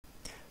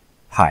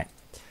Hi,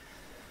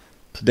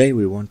 today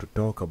we want to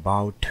talk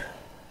about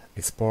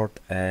export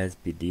as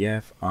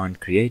PDF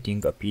and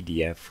creating a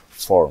PDF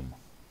form.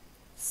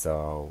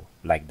 So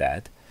like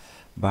that,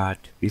 but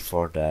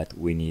before that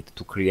we need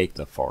to create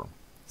the form.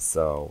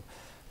 So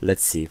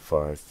let's see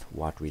first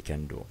what we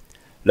can do.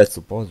 Let's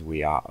suppose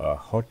we are a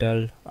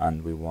hotel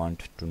and we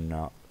want to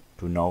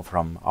know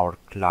from our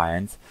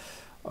clients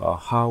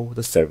how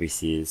the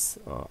services,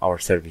 our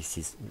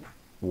services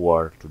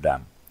were to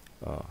them,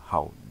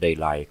 how they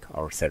like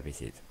our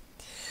services.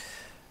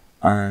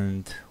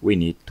 And we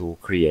need to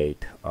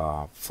create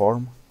a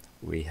form.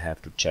 We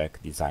have to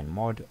check design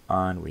mode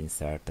and we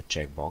insert the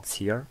checkbox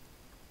here.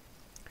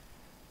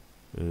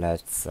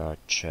 Let's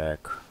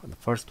check the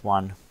first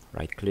one,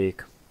 right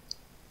click.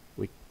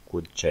 We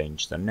could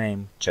change the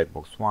name,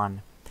 checkbox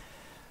 1.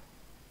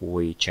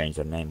 We change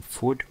the name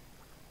food,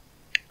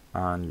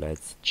 and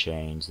let's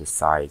change the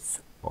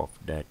size of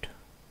that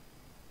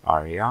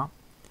area,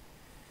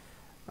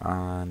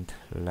 and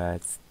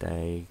let's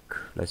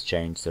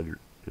change the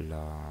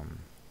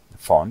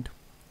font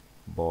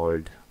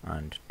bold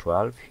and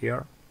 12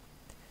 here,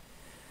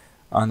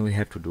 and we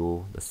have to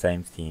do the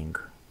same thing.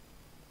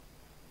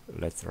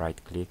 Let's right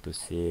click to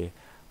see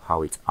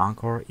how its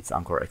anchor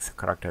X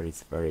character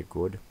is very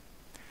good.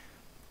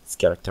 It's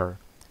character,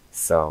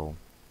 so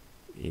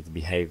it's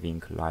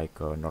behaving like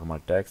a normal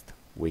text.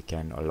 We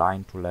can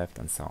align to left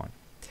and so on.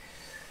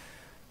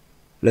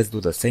 Let's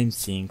do the same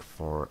thing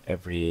for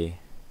every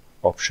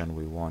option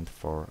we want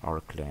for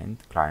our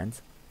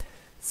clients.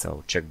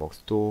 So checkbox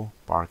 2,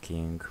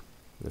 parking,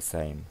 the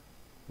same.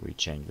 We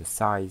change the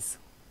size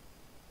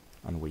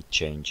and we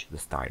change the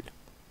style.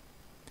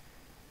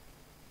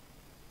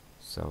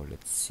 So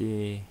let's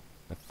see,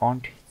 the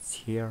font is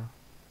here.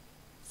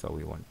 So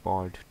we want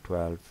bold,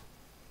 12,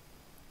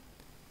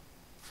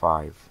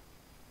 5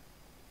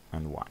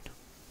 and 1.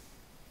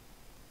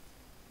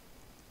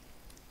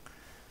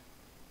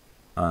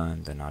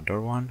 And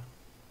another one,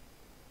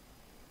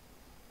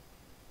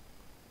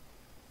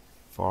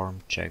 form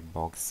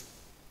checkbox,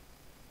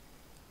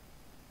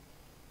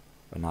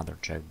 another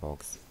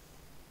checkbox,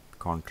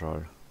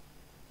 control,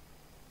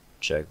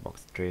 checkbox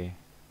 3.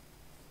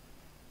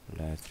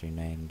 Let's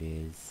rename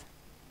this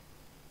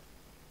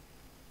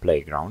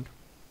playground.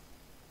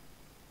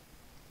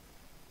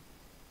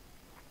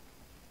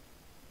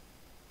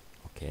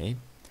 Okay,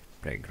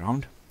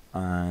 playground,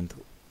 and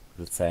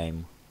the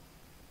same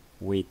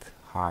width,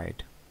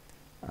 height,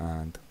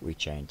 and we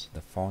change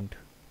the font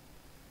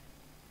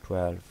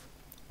 12.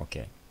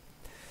 Okay,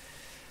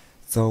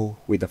 so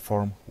with the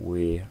form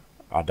we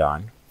are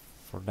done.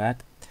 For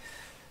that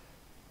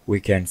we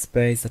can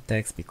space the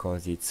text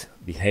because it's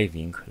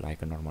behaving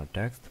like a normal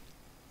text.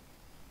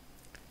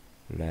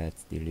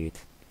 Let's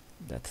delete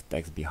that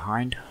text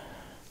below.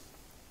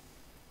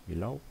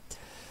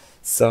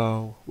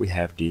 So we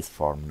have this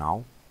form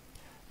now.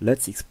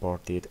 Let's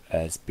export it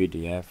as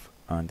PDF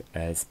and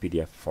as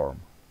PDF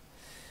form.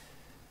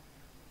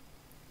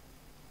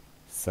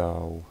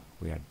 So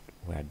we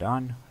are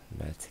done.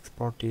 Let's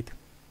export it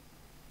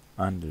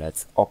and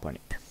let's open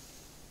it.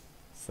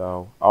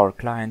 So our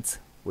clients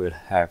will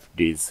have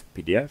this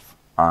PDF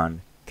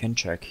and can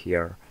check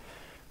here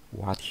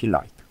what he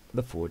liked: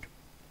 the food,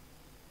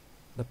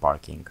 the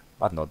parking,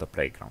 but not the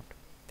playground.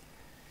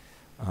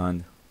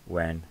 And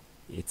when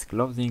it's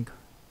closing,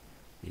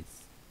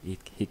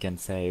 he can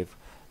save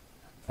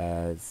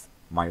as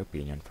my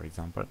opinion, for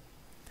example.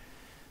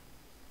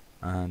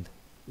 And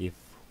if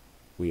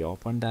we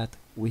open that,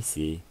 we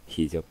see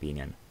his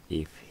opinion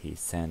if he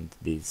sent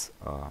this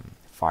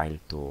file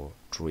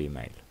through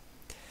email.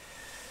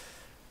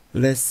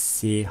 Let's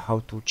see how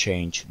to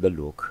change the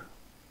look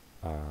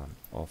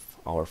of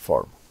our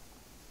form.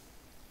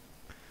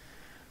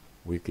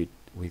 We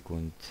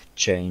could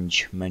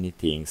change many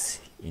things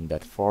in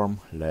that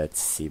form.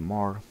 Let's see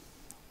more.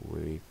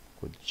 We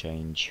could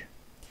change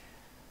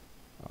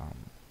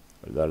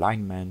the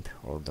alignment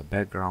or the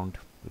background.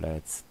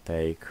 Let's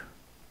take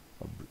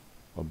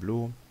a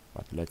blue,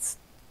 but let's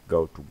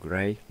go to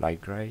gray,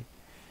 light gray.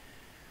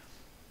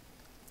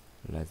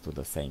 Let's do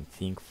the same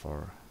thing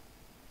for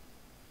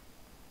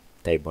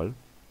table.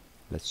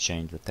 Let's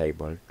change the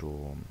table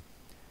to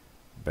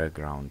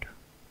background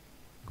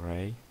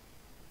gray.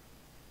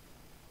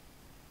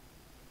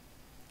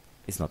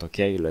 It's not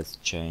okay. Let's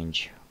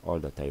change all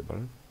the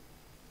table.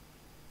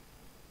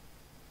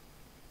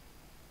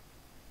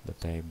 The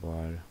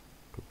table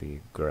to be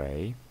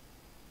gray.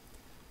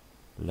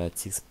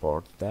 Let's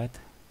export that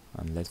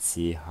and let's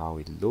see how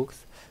it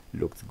looks.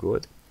 Looks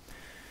good.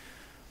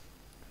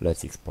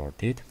 Let's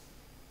export it.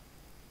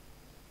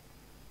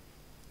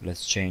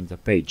 Let's change the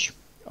page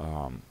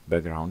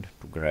background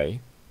to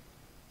gray.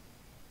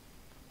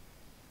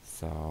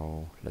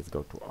 So let's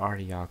go to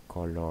area,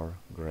 color,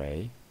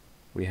 gray.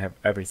 We have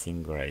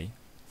everything gray,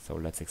 so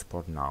let's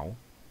export now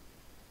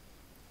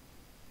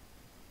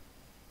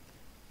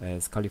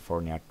as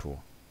California 2.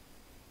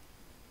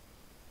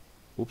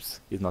 Oops,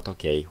 it's not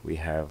okay. We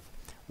have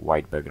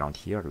white background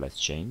here. Let's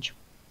change.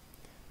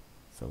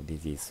 So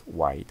this is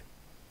white.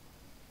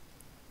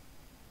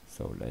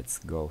 So let's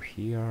go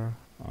here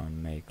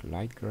and make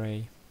light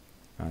gray,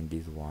 and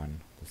this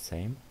one the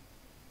same.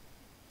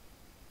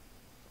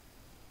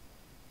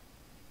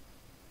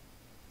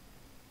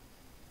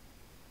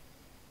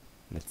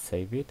 Let's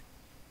save it.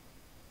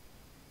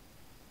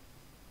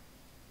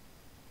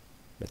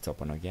 Let's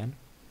open again.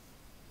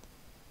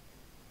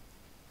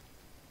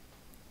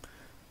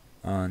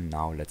 And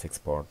now let's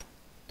export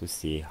to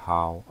see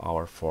how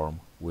our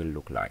form will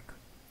look like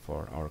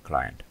for our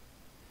client.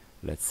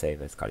 Let's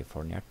save as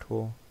California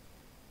 2,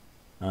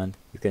 and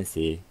you can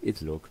see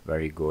it looks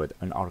very good,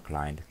 and our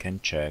client can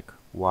check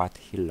what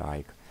he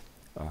like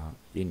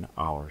in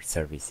our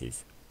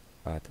services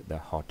at the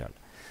hotel.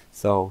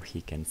 So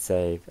he can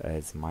save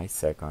as my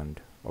second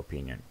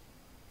opinion.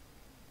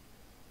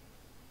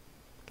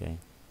 Okay,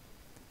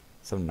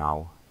 so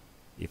now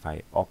if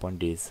I open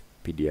this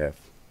PDF,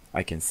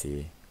 I can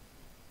see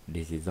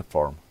this is the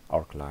form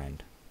our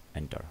client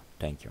entered.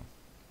 Thank you.